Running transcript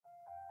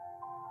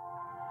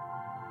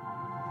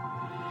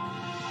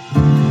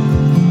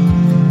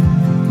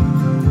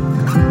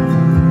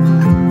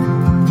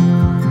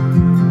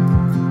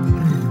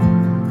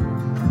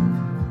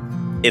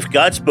If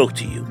God spoke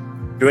to you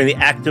during the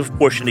active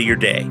portion of your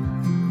day,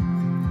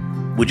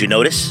 would you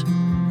notice?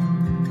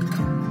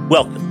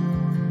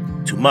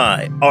 Welcome to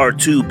my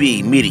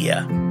R2B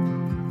Media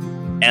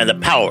and the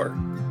Power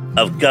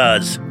of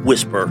God's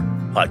Whisper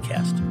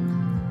podcast.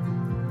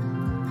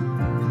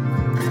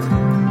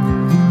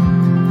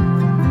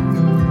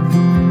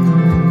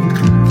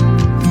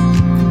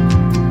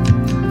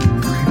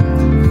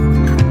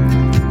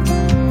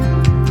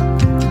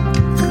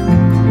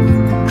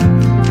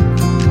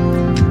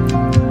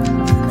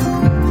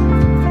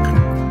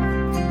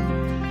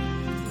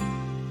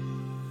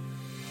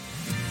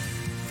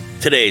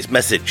 Today's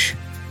message,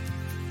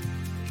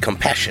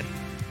 compassion.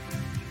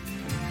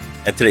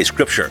 And today's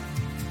scripture,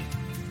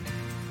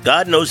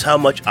 God knows how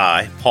much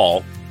I,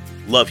 Paul,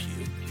 love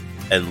you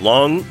and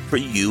long for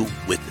you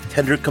with the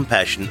tender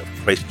compassion of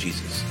Christ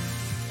Jesus.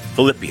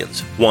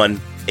 Philippians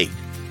 1:8.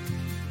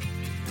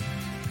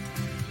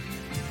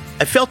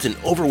 I felt an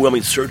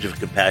overwhelming surge of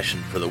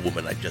compassion for the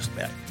woman I just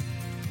met.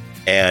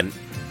 And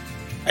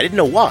I didn't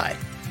know why.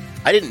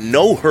 I didn't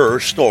know her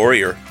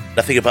story or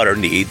nothing about her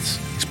needs,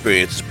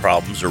 experiences,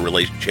 problems, or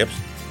relationships.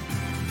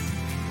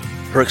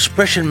 Her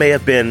expression may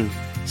have been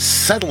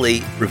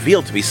subtly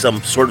revealed to me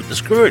some sort of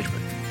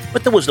discouragement,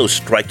 but there was no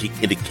striking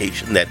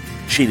indication that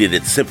she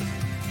needed sympathy.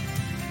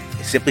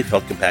 I simply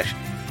felt compassion,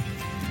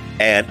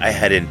 and I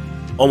had an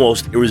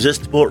almost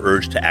irresistible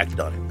urge to act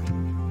on it.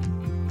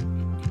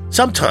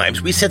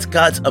 Sometimes we sense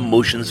God's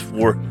emotions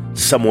for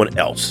someone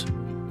else.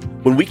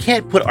 When we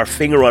can't put our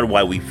finger on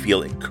why we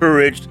feel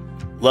encouraged,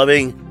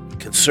 loving,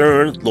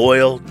 concerned,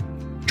 loyal,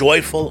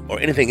 joyful, or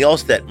anything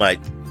else that might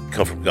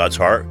come from God's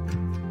heart,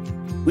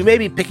 we may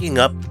be picking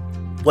up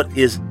what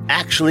is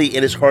actually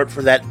in his heart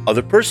for that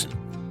other person.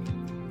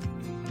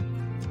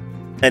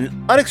 An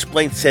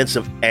unexplained sense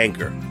of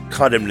anger,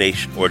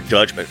 condemnation, or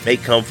judgment may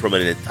come from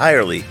an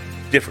entirely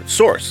different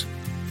source.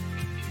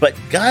 But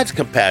God's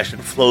compassion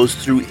flows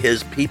through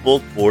his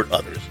people toward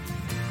others.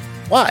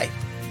 Why?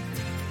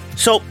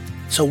 So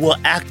we'll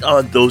act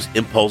on those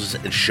impulses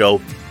and show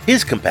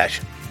his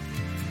compassion.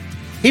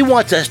 He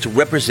wants us to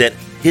represent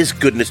his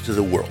goodness to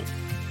the world,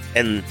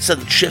 and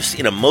sudden shifts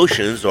in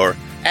emotions or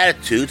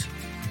attitudes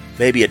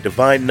may be a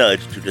divine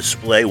nudge to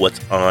display what's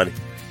on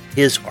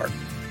his heart.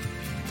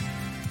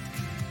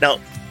 Now,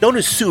 don't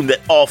assume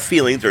that all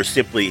feelings are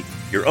simply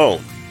your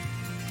own.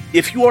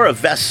 If you are a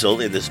vessel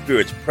in the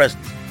Spirit's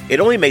presence, it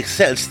only makes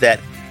sense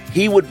that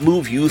he would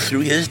move you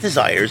through his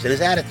desires and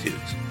his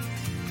attitudes.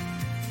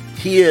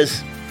 He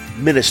is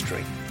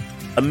ministering,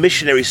 a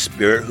missionary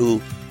spirit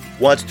who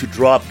wants to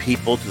draw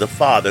people to the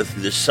Father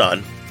through the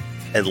Son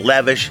and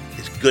lavish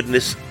his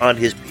goodness on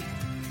his people.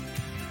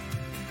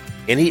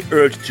 Any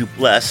urge to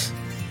bless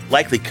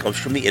likely comes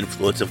from the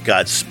influence of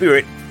God's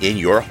Spirit in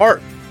your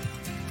heart.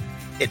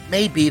 It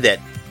may be that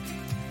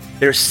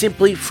they're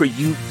simply for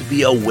you to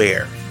be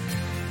aware,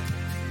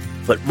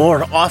 but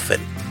more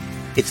often,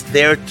 it's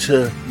there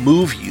to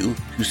move you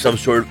to some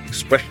sort of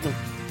expression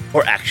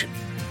or action.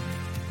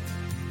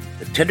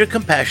 The tender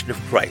compassion of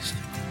Christ,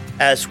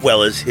 as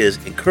well as his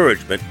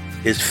encouragement,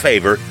 his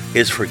favor,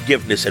 his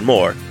forgiveness, and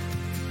more,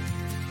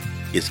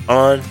 is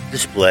on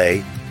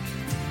display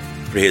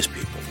for his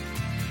people.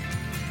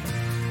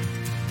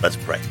 Let's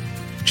pray.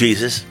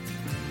 Jesus,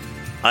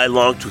 I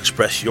long to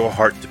express your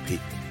heart to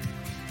people.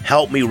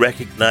 Help me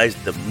recognize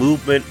the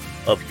movement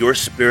of your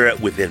Spirit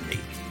within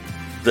me,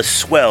 the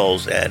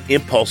swells and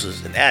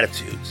impulses and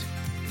attitudes,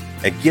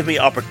 and give me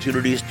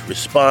opportunities to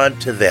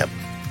respond to them.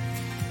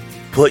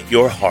 Put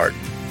your heart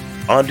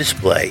on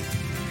display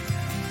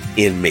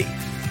in me.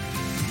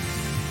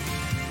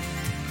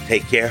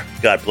 Take care,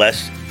 God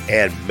bless,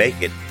 and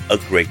make it a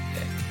great day.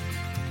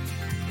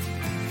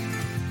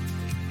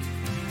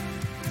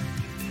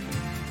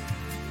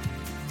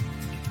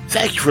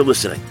 Thank you for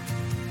listening.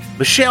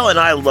 Michelle and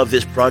I love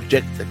this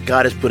project that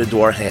God has put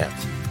into our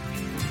hands.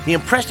 He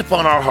impressed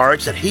upon our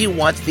hearts that he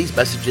wants these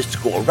messages to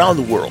go around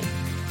the world.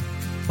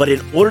 But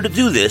in order to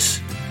do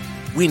this,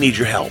 we need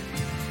your help.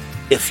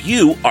 If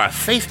you are a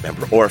faith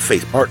member or a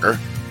faith partner,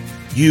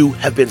 you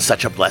have been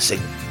such a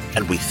blessing,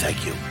 and we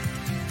thank you.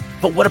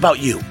 But what about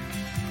you?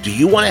 Do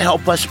you want to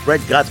help us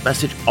spread God's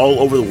message all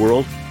over the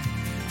world?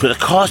 For the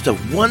cost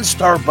of one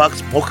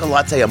Starbucks mocha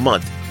latte a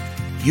month,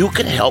 you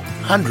can help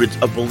hundreds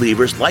of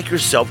believers like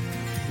yourself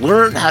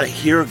learn how to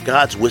hear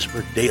God's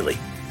whisper daily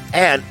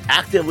and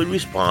actively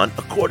respond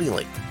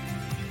accordingly.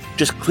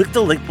 Just click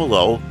the link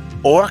below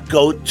or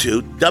go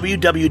to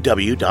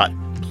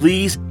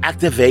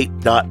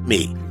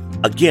www.pleaseactivate.me.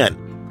 Again,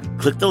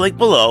 click the link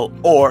below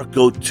or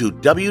go to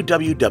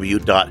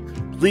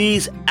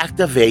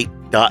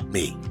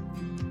www.pleaseactivate.me.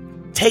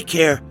 Take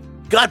care,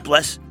 God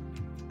bless,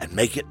 and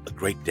make it a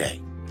great day.